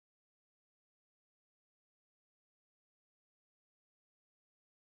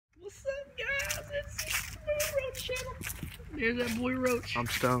What's up, guys? It's Moonroach channel. There's that boy Roach. I'm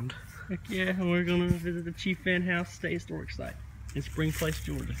stoned. Heck yeah, and we're gonna visit the Chief Vann house, state historic site in Spring Place,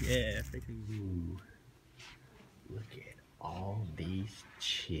 Georgia. Yeah, stay tuned. Ooh, look at all these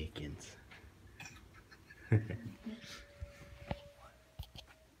chickens. I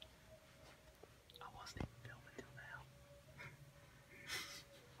wasn't even filming till now.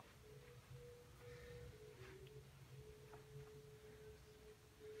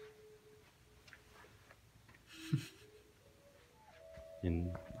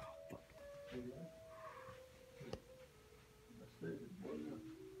 And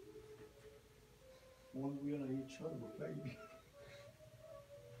One we on each other, baby.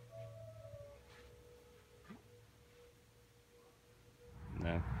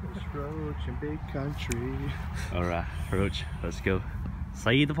 no. It's Roach in big country. Alright, Roach, let's go.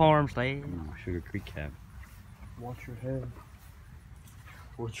 See the farmstead. Ooh, Sugar Creek cabin. Watch your head.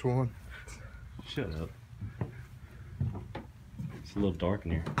 Which one? Shut up. It's a little dark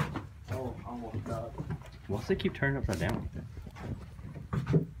in here. Oh, I almost died. Why does it keep turning upside down like that?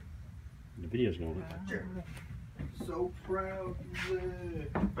 The video's gonna look like that. So proud of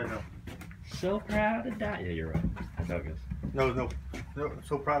it. But no. So proud to die. Yeah, you're right. That's how it goes. No,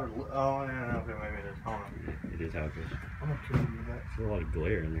 so proud of. Oh, yeah, okay, maybe it is. Hold on. It is how it goes. I'm gonna kill you with that. There's a lot of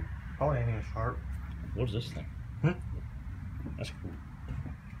glare in there. Probably ain't even sharp. What is this thing? Hmm? That's cool.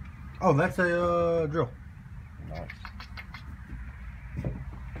 Oh, that's a drill. Nice.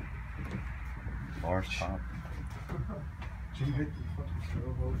 Bars top. She hit the fucking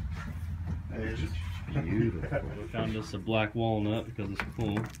snowboard. Beautiful. We found us a black walnut because it's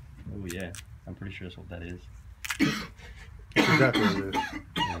cool. Oh yeah, I'm pretty sure that's what that is. Exactly what it is.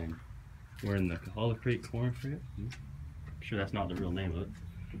 And we're in the Caholla Creek corn frigate. I'm sure that's not the real name of it.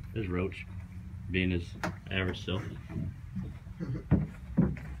 There's Roach, being his average self. Oh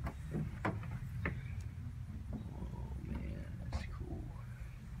man, that's cool.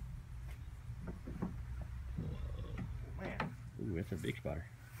 Man. Ooh, that's a big spider.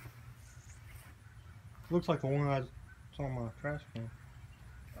 Looks like the one I saw on my trash can.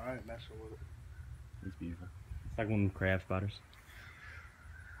 I ain't messing with it. It's beautiful. It's like one of them crab spiders.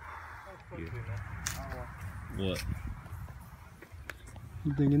 Yeah. What?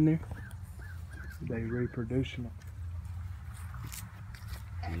 Anything in there? They reproducing them.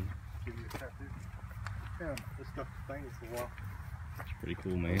 Give you a tattoo. Yeah, this stuff things for a while. It's pretty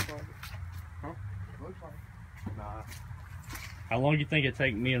cool, man. Looks like it. Huh? Looks like it. Nah. How long do you think it'd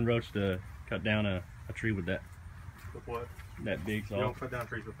take me and Roach to cut down a tree with that? With what? That big saw? You don't cut down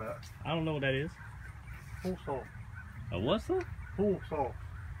trees with that. I don't know what that is. Pull saw. A what saw? Pull saw.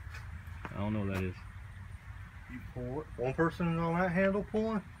 I don't know what that is. You pull it. One person is on that handle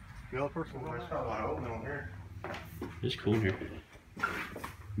pulling. The other person is on that side. Open on here. It's cool here.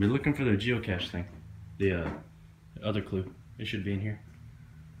 We're looking for the geocache thing. The other clue. It should be in here.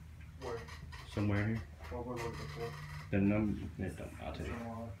 Where? Somewhere here. What we're looking for. The number. I'll tell you.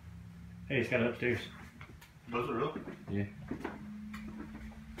 Hey, it's got it upstairs. Does it really? Yeah.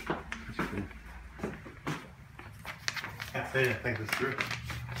 That's cool. They didn't think this through. I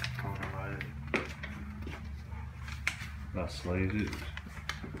don't know why they didn't. About slaves.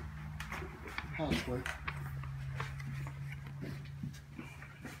 How slick?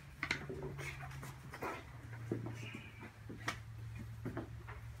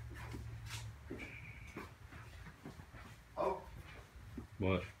 Oh.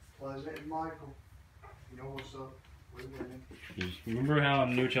 What? Pleasant and Michael. You know what's up? We're winning. Just remember how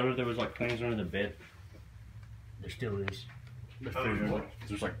in New Children there was like things under the bed? There still is. There's food under what?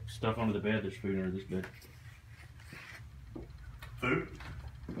 there's like stuff under the bed. There's food under this bed. Food?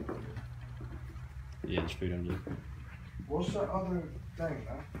 Yeah, there's food under there. What's that other thing,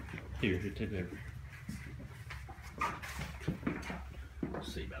 man? Here, take it over.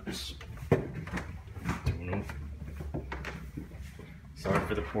 Let's see about this. Sorry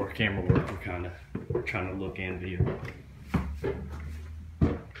for the poor camera work. We're trying to look and video.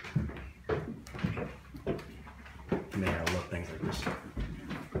 Man, I love things like this.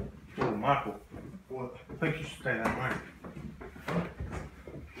 Oh, Michael. Well, I think you should stay that way.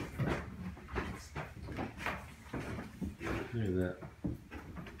 Look at that.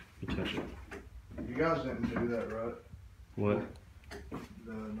 You touch it. You guys didn't do that, right? What?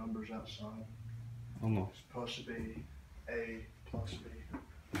 The numbers outside. Almost. It's supposed to be A plus B.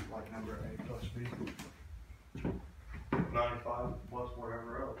 Like number A plus B. 95 plus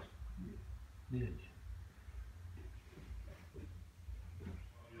whatever else. Yeah.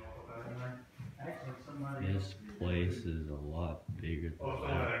 This place is a lot bigger than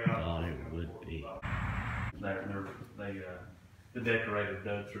I thought it would be. The decorator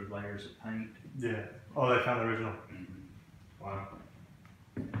dug through layers of paint. Yeah. Oh, they found the original. Wow.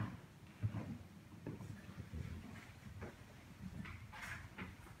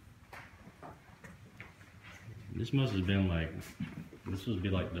 This must have been like, this would be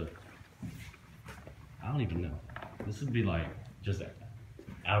like the, I don't even know. This would be like just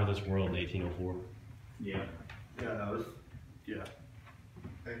out of this world 1804. Yeah. Yeah, no, it's, yeah.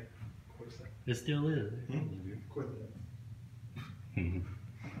 Hey, what's that? It still is. Quit that.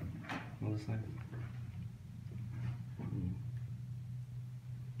 What was that?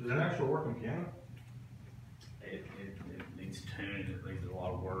 Is it an actual working piano? It needs tuning, it needs a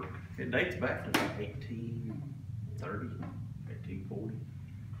lot of work. It dates back to like 1830, 1840.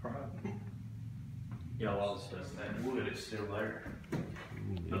 Right. Yeah, a lot of stuff. That wood is still there.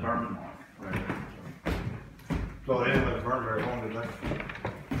 The burn mark right there. So they didn't let it burn very long, did they?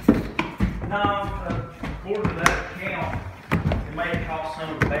 No, according to that account, it may have caught some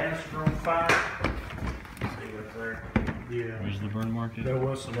of the banister on fire. See what's there? Yeah. Where's the burn market? There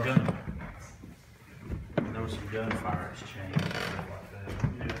was some gun. There was some gunfire exchange and stuff like that.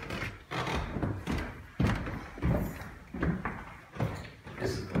 Yeah.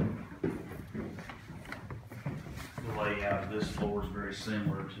 This is the layout of this floor is very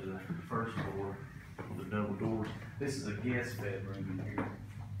similar to the first floor with the double doors. This is a guest bedroom in here.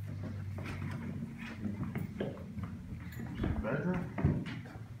 Bedroom?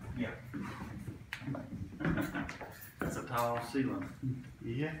 Yeah. That's a tall ceiling.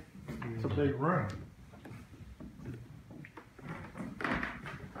 Yeah. It's a big room.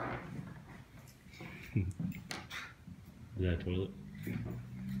 Is that a toilet?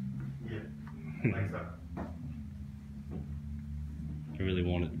 Yeah. I think so. I really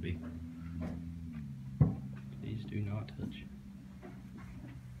want it to be. Please do not touch.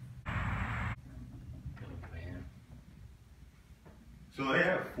 Oh man. So they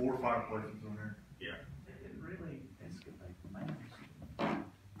have 4 or 5 places on there. Yeah. They didn't really excavate the mounds.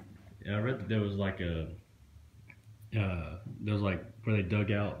 Yeah, I read that there was like a, there was like where they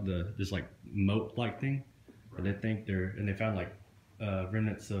dug out this like moat like thing, and they think and they found like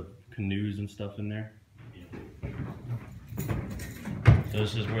remnants of canoes and stuff in there. Yeah. So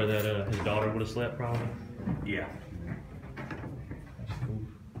this is where that his daughter would have slept probably. Yeah. That's cool.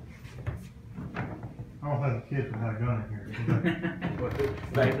 I don't think the kids would have a gun in here.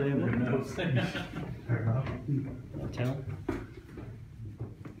 Back then, who knows? I'll tell him.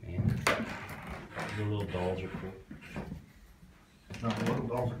 Man, the little dolls are cool. No, the little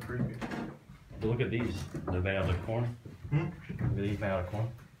dolls are creepy. But look at these. They're made out of corn. Hmm? Look at these made out of corn.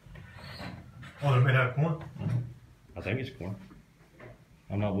 Oh, they're made out of corn? I think it's corn.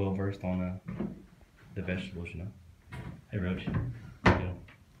 I'm not well versed on the vegetables, you know. Hey, Roach.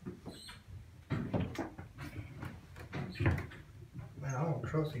 Man, I don't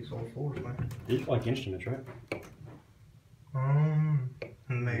trust these old floors, man. These are like instruments, right?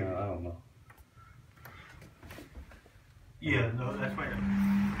 Maybe. No, I don't know. Yeah, no, that's right.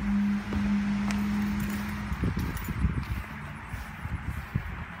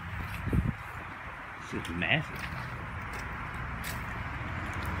 This is massive.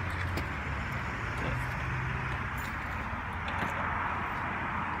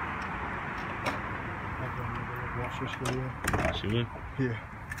 Watch this video. She would. Yeah.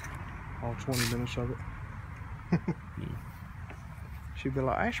 All 20 minutes of it. She'd be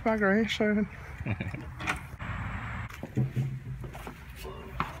like, "That's my grandson."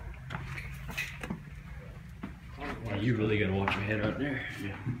 Wow, you really gotta watch your head right there.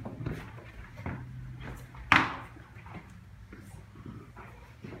 Yeah.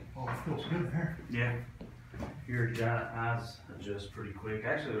 Oh, it feels good there. Yeah. Your eyes adjust pretty quick.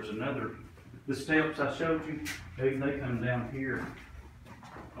 Actually, there's another. The steps I showed you, they come down here.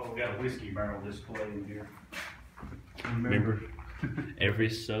 Oh, we got a whiskey barrel display in here. Remember, every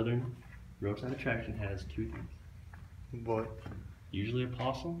southern roadside attraction has two things. What? Usually a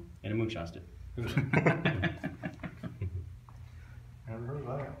possum and a moonshine stick. Never heard of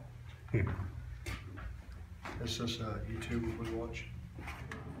that. It's this YouTube we watch.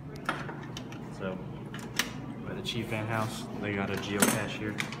 So, at the Chief Vann house, they got a geocache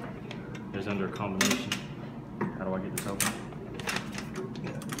here. There's under a combination. How do I get this open?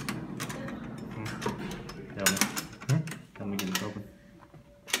 Tell me. Tell me to get this open.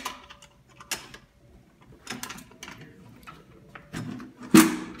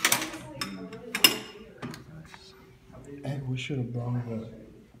 Hey, we should have brought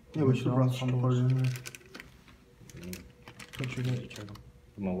Yeah, we should have brought some for in there. What you got? Put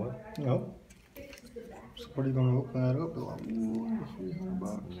my what? No. Somebody gonna open that up? Be like, ooh, $300.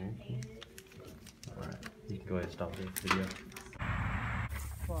 Alright. You can go ahead and stop the video.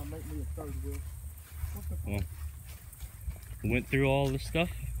 probably make me a third wheel. Went through all the stuff.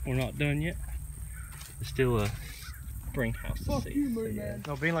 We're not done yet. There's still a spring house to Fuck see. you, So, Moon yeah, Man.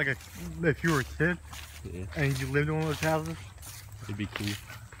 No, being like if you were a kid yeah, and you lived in one of those houses, it'd be cool.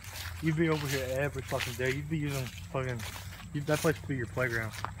 you'd be over here every fucking day. You'd be using fucking, that place would be your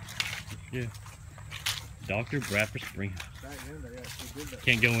playground. Dr. Bradford Spring House. Back then they actually did that.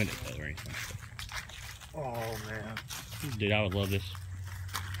 Can't go in it though or anything. Oh man, Dude, I would love this.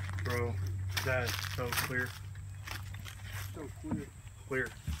 bro, that is so clear. So clear. Clear.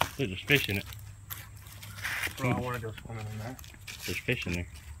 Look, there's fish in it. Bro, I want to go swimming in that. There's fish in there.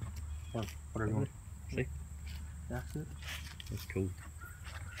 Whatever you want. See? That's it. That's cool.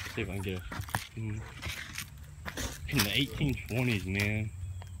 Let's see if I can get a... In the 1820s, man.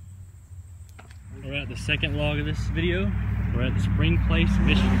 We're at the second log of this video. We're at the Spring Place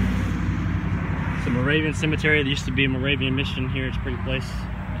Mission. It's a Moravian cemetery. There used to be a Moravian mission here at Spring Place.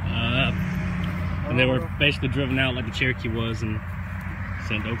 And they were basically driven out like the Cherokee was and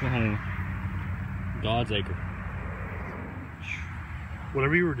sent to Oklahoma. God's acre.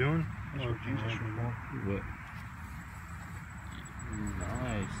 Whatever you were doing. That's where Jesus was born. What?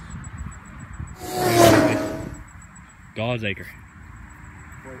 Nice. God's acre.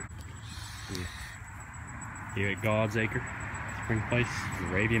 Yeah. Here at God's Acre, Spring Place,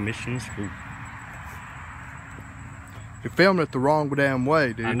 Moravian Mission School. You're filming it the wrong damn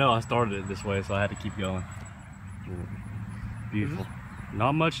way, dude. I know, I started it this way, so I had to keep going. Beautiful.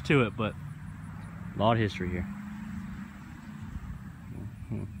 Not much to it, but a lot of history here.